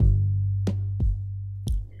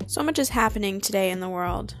So much is happening today in the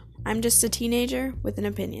world. I'm just a teenager with an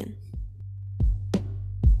opinion.